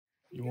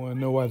You want to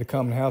know why the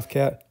common house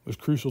cat was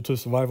crucial to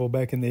survival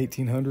back in the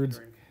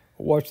 1800s?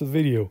 Well, watch the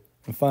video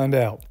and find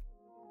out.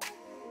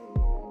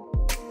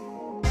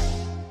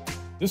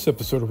 This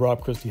episode of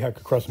Rob Christie Hike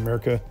Across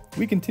America,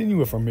 we continue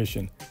with our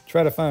mission,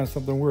 try to find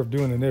something worth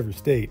doing in every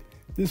state.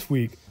 This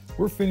week,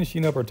 we're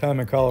finishing up our time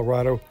in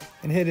Colorado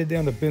and headed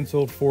down to Bent's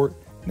Old Fort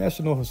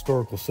National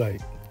Historical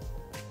Site.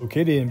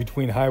 Located in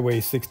between Highway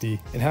 60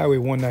 and Highway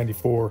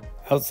 194,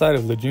 outside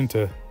of La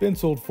Junta,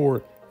 Bent's Old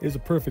Fort is a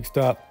perfect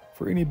stop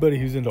for anybody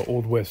who's into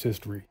Old West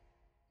history.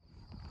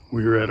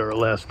 We're at our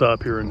last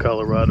stop here in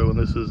Colorado, and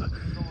this is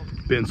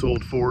Bent's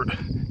Old Fort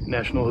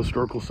National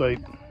Historical Site.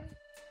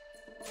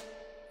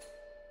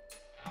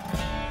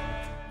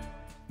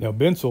 Now,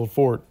 Bent's Old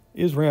Fort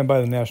is ran by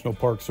the National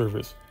Park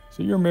Service,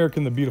 so your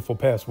American the Beautiful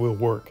Pass will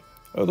work.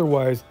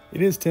 Otherwise,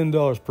 it is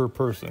 $10 per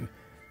person,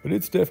 but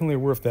it's definitely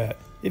worth that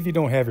if you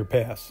don't have your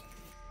pass.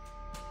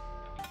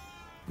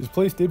 This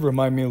place did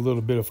remind me a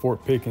little bit of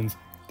Fort Pickens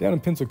down in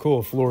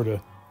Pensacola, Florida,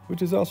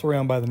 which is also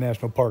ran by the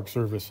National Park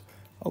Service.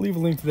 I'll leave a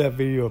link to that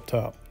video up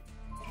top.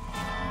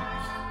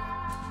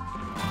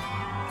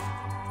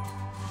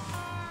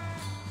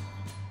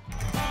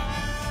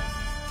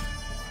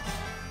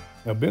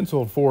 Now, Bent's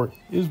Old Fort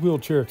is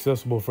wheelchair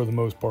accessible for the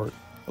most part,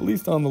 at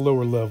least on the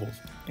lower levels,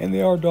 and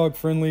they are dog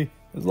friendly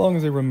as long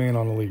as they remain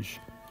on a leash.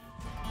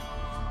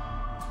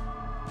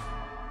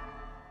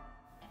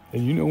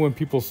 And you know when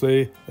people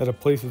say that a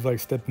place is like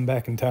stepping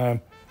back in time?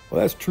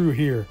 Well, that's true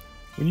here.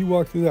 When you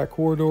walk through that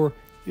corridor,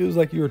 it was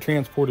like you were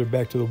transported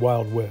back to the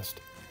Wild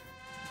West.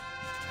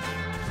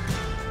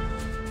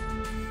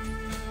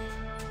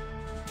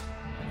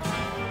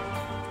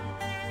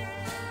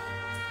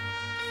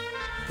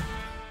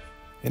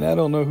 And I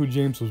don't know who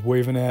James was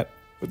waving at,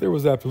 but there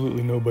was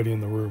absolutely nobody in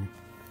the room.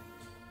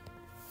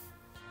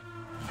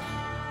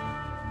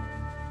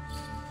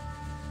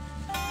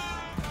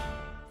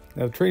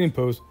 Now, the trading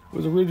post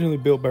was originally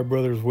built by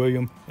brothers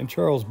William and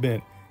Charles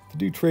Bent to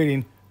do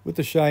trading with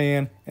the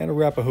Cheyenne and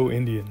Arapaho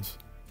Indians.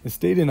 It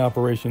stayed in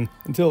operation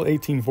until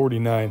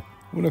 1849,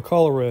 when a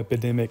cholera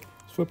epidemic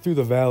swept through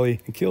the valley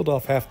and killed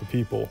off half the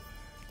people.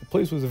 The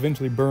place was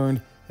eventually burned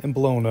and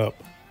blown up.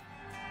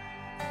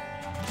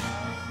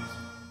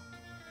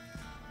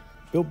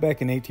 Built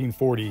back in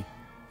 1840,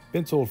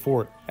 Bent's Old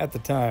Fort, at the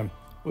time,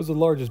 was the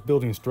largest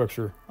building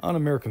structure on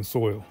American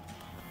soil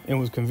and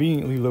was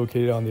conveniently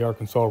located on the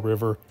Arkansas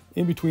River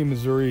in between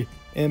Missouri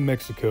and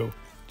Mexico,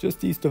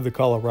 just east of the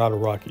Colorado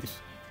Rockies.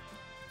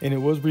 And it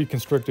was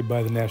reconstructed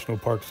by the National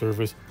Park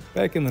Service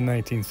back in the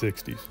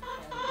 1960s.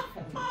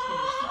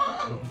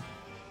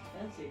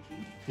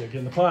 Yeah, get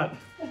in the pot.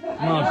 Come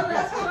on.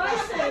 That's what I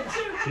said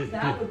too.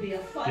 That would be a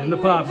funny. Get in the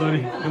pot,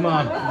 buddy. Come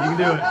on, you can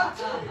do it.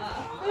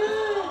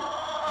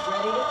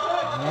 Ready to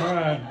cook. All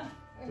right,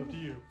 it's up to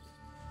you.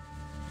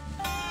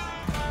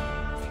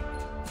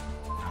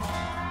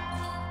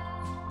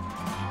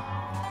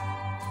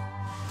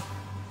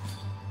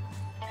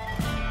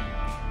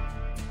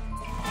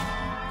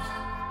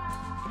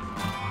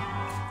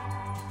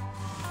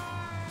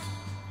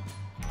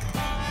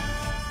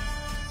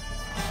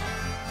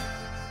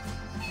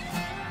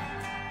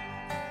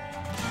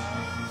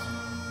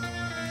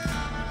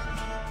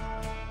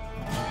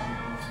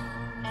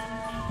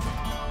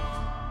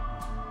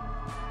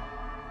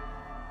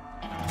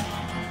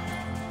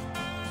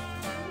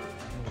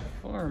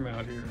 Farm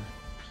out here.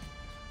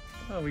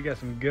 Oh, we got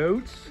some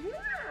goats.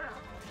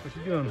 What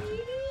you doing?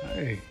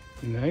 Hey,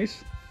 you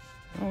nice?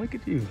 Oh, look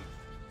at you.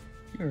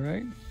 You all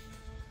right?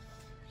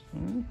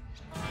 Hmm?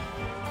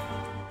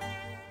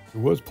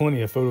 There was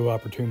plenty of photo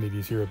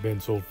opportunities here at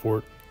Bent's Old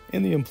Fort,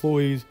 and the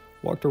employees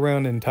walked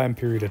around in time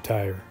period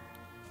attire.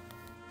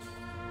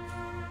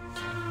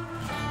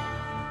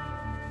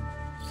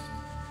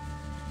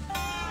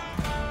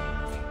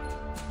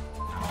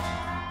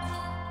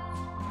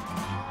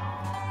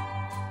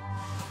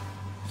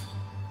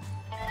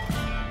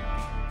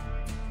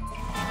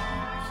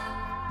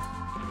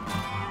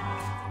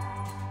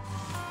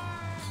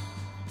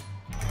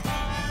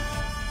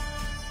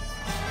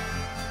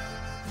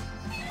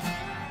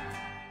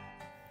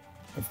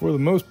 And for the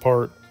most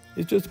part,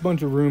 it's just a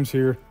bunch of rooms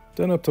here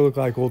done up to look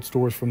like old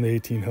stores from the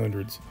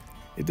 1800s.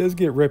 It does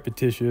get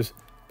repetitious,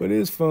 but it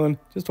is fun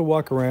just to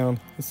walk around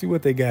and see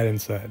what they got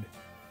inside.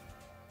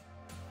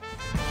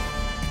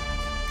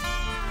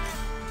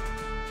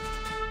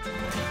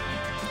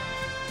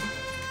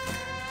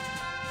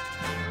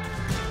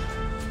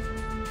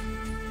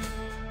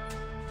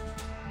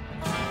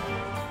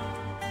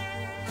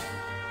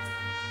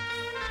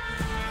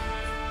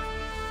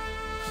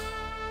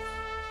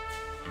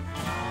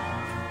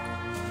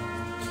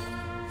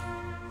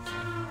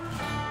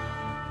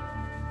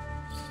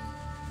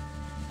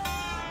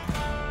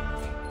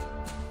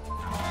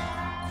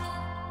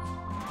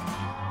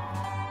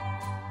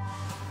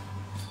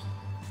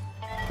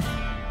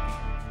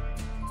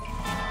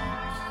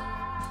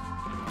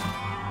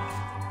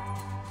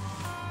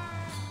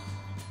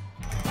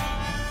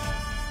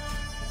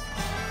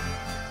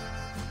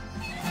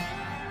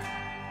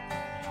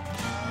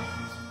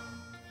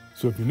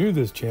 So if you're new to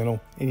this channel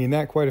and you're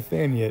not quite a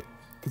fan yet,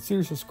 consider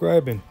consider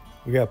subscribing.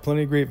 We got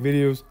plenty of great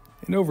videos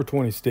in over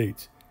 20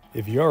 states.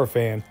 If you are a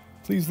fan,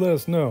 please let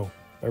us know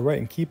by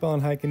writing "Keep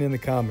on Hiking" in the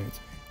comments.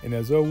 And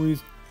as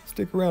always,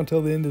 stick around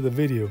till the end of the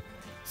video.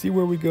 See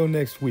where we go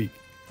next week.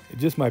 It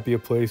just might be a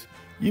place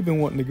you've been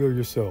wanting to go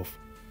yourself.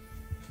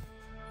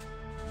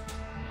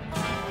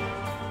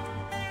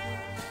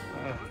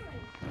 That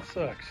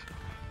sucks.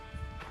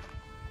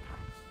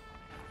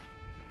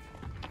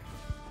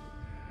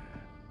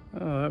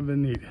 Oh, that'd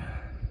been neat.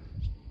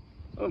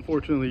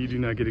 Unfortunately, you do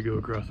not get to go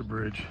across the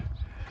bridge.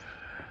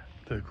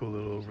 That's a cool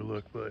little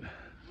overlook, but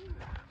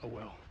oh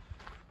well.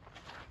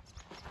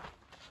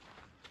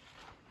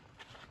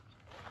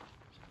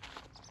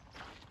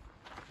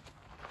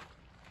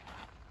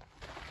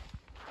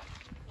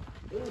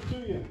 There's to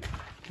you.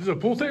 This is a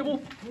pool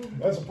table?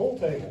 That's a pool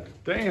table.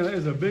 Dang, that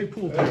is a big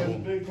pool That is a table.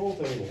 big pool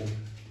table.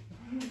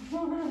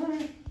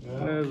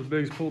 That is the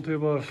biggest pool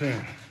table I've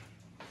seen.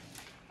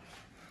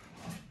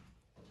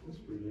 That's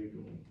pretty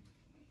cool.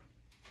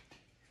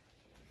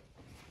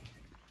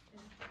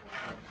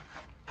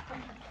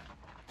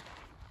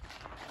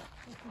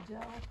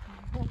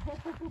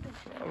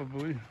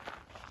 Probably.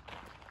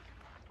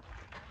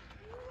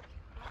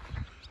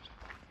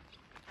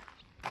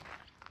 I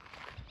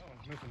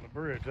was missing the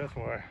bridge, that's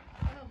why.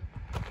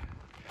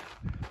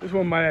 This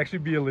one might actually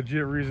be a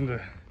legit reason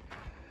to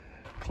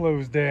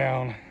close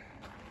down.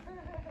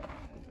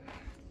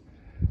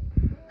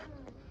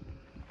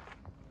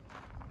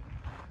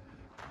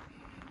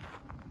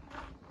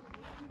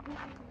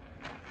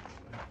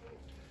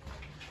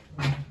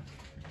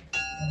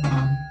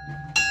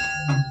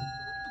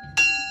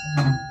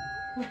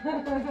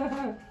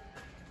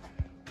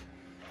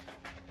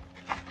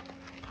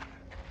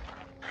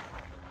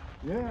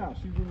 Yeah,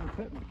 she's in there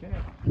petting the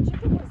cat. The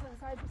chicken was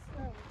inside the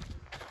snow.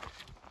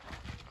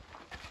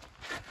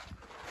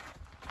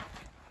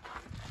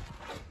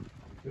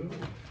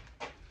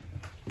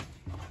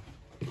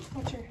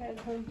 Watch your head,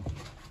 hon.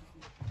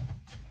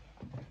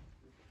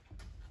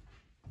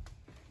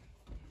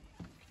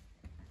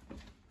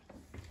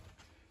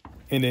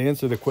 And to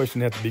answer the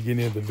question at the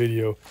beginning of the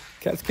video,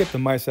 cats kept the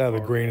mice out of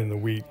the grain and the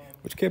wheat,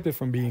 which kept it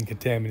from being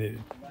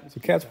contaminated.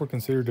 So cats were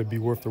considered to be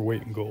worth their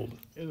weight in gold.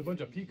 There's a bunch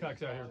of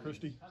peacocks out here,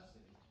 Christy.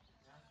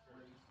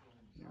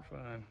 You're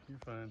fine, you're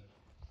fine.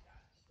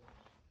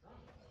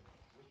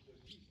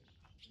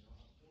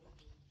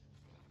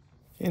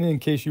 And in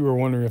case you were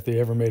wondering if they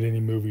ever made any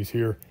movies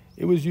here,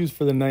 it was used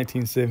for the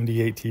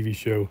 1978 TV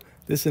show,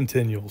 The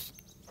Centennials.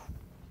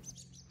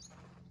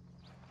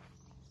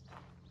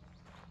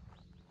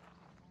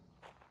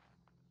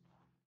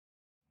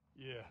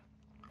 Yeah.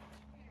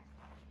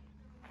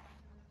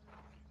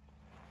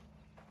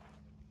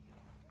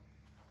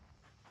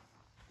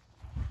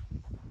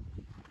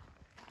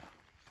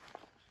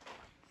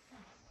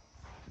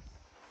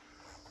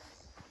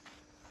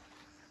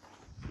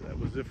 So that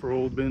was it for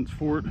Old Bent's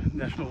Fort,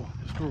 National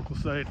Historical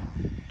Site,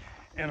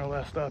 and our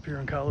last stop here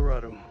in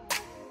Colorado.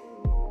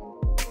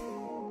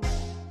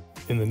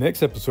 In the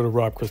next episode of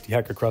Rob Christie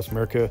Hike Across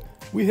America,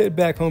 we head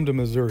back home to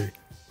Missouri.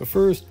 But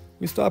first,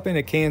 we stop in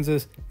at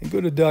Kansas and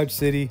go to Dodge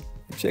City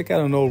and check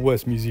out an Old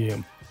West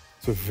museum.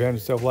 So if you found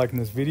yourself liking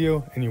this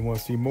video and you want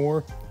to see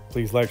more,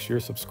 please like, share,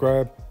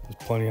 subscribe. There's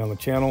plenty on the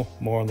channel,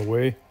 more on the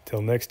way.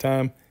 Till next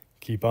time,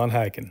 keep on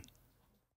hiking.